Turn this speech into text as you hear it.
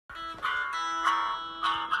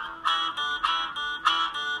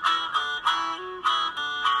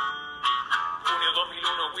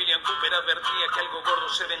advertía que algo gordo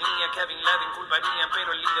se venía, que a Bin Laden culparían,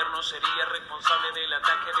 pero el líder no sería responsable del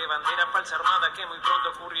ataque de bandera falsa armada que muy pronto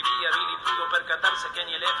ocurriría. Billy pudo percatarse que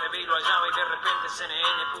ni el FBI lo hallaba y de repente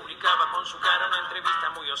CNN publicaba con su cara una entrevista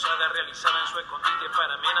muy osada realizada en su escondite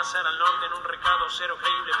para amenazar al norte en un recado cero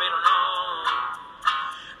creíble, pero no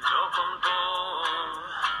lo contó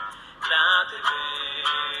la TV.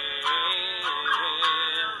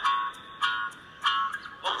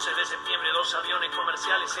 11 de septiembre, 2 aviones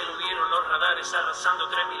comerciales eludieron los radares, arrasando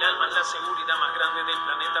 3.000 almas. La seguridad más grande del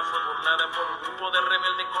planeta fue burlada por un grupo de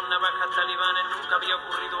rebeldes con navajas talibanes. Nunca había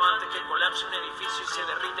ocurrido antes que colapse un edificio y se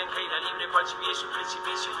derrita en caída libre cual si hubiese un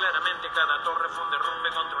precipicio. Claramente cada torre fue un derrumbe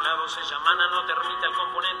controlado. Se llama nanotermita el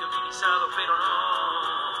componente utilizado, pero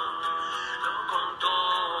no lo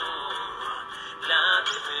contó la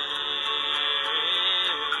TV.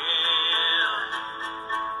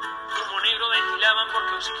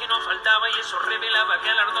 Porque oxígeno faltaba y eso revelaba que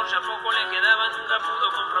al ardor ya poco le quedaba. Nunca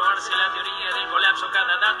pudo comprobarse la teoría del colapso.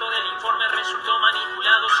 Cada dato del informe resultó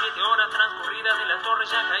manipulado. 7 horas transcurridas de la torre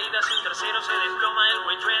ya caídas. El tercero se desploma. El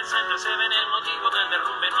World Trade Center se ven el motivo del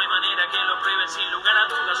derrumbe. No hay manera que lo prueben, sin lugar a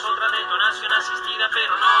dudas. Otra detonación asistida,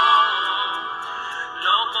 pero no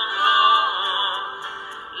lo contó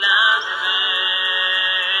la TV.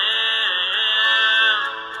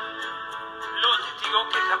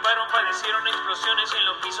 Que escaparon padecieron explosiones en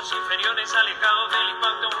los pisos inferiores, alejados del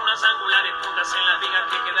impacto. Unas angulares puntas en las vigas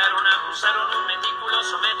que quedaron acusaron un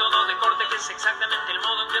meticuloso método de corte que es exactamente el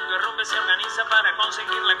modo en que el derrumbe se organiza para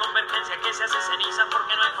conseguir la convergencia que se hace ceniza,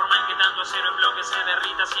 porque no hay forma en que tanto acero en bloque se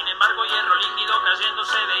derrita. Sin embargo, hierro líquido cayendo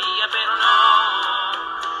se veía, pero no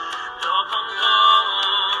lo contó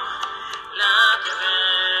la TV.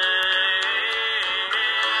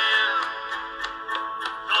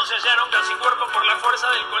 Se hallaron casi cuerpos por la fuerza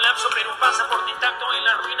del colapso, pero un pasaporte intacto en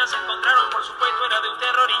las ruinas se encontraron. Por supuesto era de un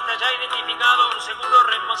terrorista ya identificado, un seguro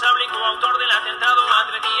responsable y coautor del atentado. A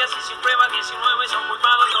 3 días y sin prueba 19 son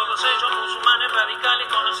culpados, todos ellos musulmanes radicales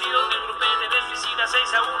conocidos del grupete de suicidas.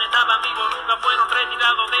 6 aún estaban vivos, nunca fueron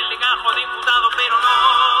retirados del legajo de imputados, pero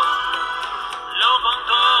no lo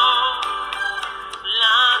contó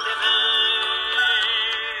la TV.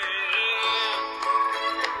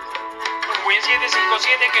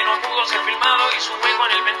 757 que no pudo ser filmado hizo un hueco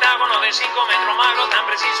en el Pentágono de 5 metros magros. Tan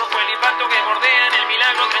preciso fue el impacto que bordea en el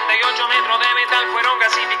milagro. 38 metros de metal fueron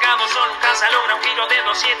gasificados. Solo un caza logra un giro de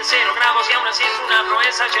 270 grados y aún así es una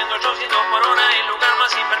proeza. Yendo 800 por hora, el lugar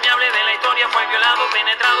más impermeable de la historia fue violado,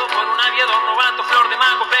 penetrado por un aviador novato, flor de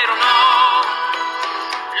mago, pero no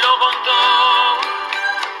lo contó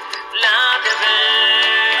la TV.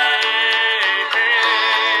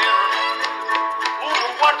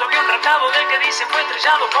 Avión raptado del que dice fue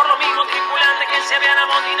estrellado por los mismos tripulantes que se habían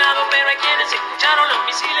amotinado, pero hay quienes escucharon los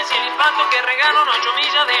misiles y el impacto que regaron 8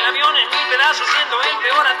 millas del avión en 1000 pedazos, siendo el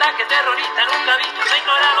peor ataque terrorista nunca visto. Se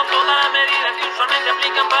ignoraron todas las medidas que usualmente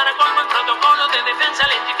aplican para colmo. El protocolo de defensa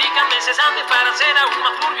lentifican meses antes para hacer aún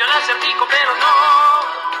más turbio el acertijo, pero no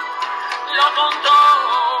lo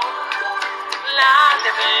contó la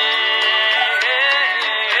TV.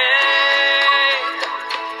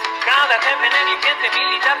 Cada jefe negligente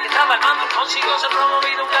militar que estaba al mando consiguió ser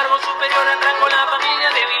promovido a un cargo superior al rango. La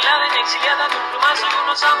familia de Bin Laden exiliada de un plumazo y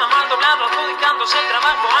unos amas mal doblados adjudicándose el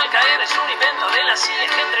trabajo. Al caer es un invento de la CIA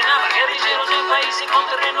que entrenaba guerrilleros del país y con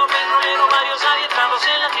terreno petrolero. Varios adiestrados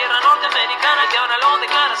en la tierra norteamericana que ahora lo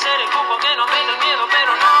declara ser el grupo que no vende el miedo,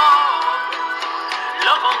 pero no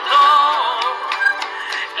lo contó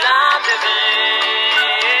la TV.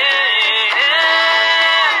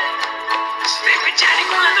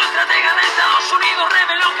 Un estratega de Estados Unidos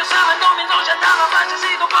reveló que Osama Bin Laden ya estaba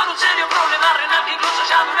fallecido por un serio problema renal que incluso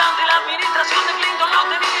ya durante la administración de Clinton lo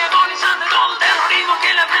tenía agonizante. Todo el terrorismo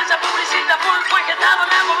que la prensa publicita fue gestado en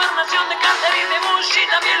la gobernación de Carter y de Bush, y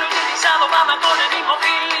también lo utilizado Obama con el mismo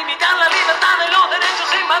fin, limitar la libertad de los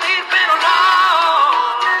derechos a invadir, pero no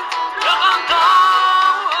lo contó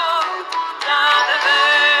la TV.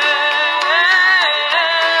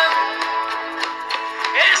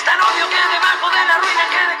 Es tan obvio que debajo de la ruina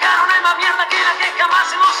que dejaron hay más mierda que la que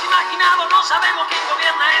jamás hemos imaginado. No sabemos quién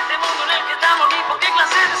gobierna este mundo en el que estamos, ni por qué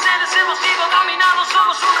clase de seres hemos sido dominados.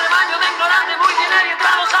 Somos un rebaño de ignorantes muy bien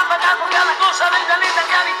adiestrados a pagar por cada cosa del planeta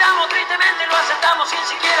que habitamos. Tristemente lo aceptamos sin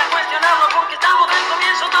siquiera cuestionarlo, porque estamos del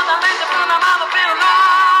comienzo totalmente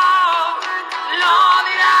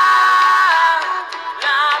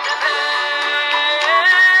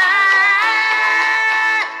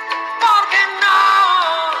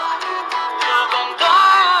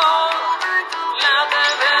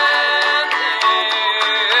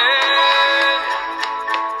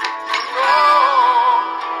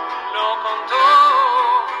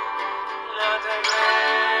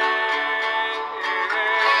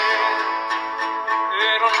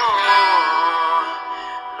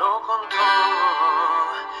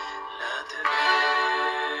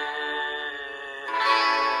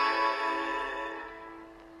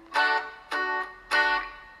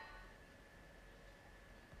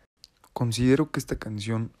Considero que esta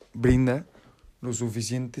canción brinda los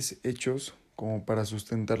suficientes hechos como para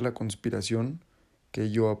sustentar la conspiración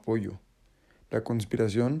que yo apoyo. La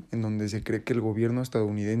conspiración en donde se cree que el gobierno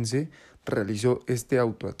estadounidense realizó este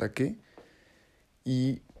autoataque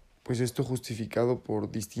y pues esto justificado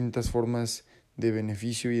por distintas formas de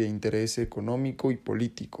beneficio y de interés económico y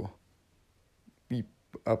político. Y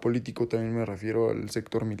a político también me refiero al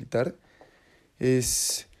sector militar.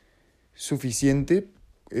 Es suficiente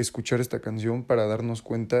escuchar esta canción para darnos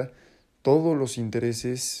cuenta todos los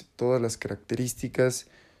intereses, todas las características,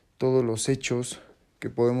 todos los hechos que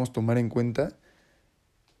podemos tomar en cuenta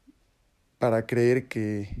para creer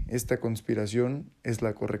que esta conspiración es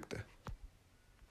la correcta.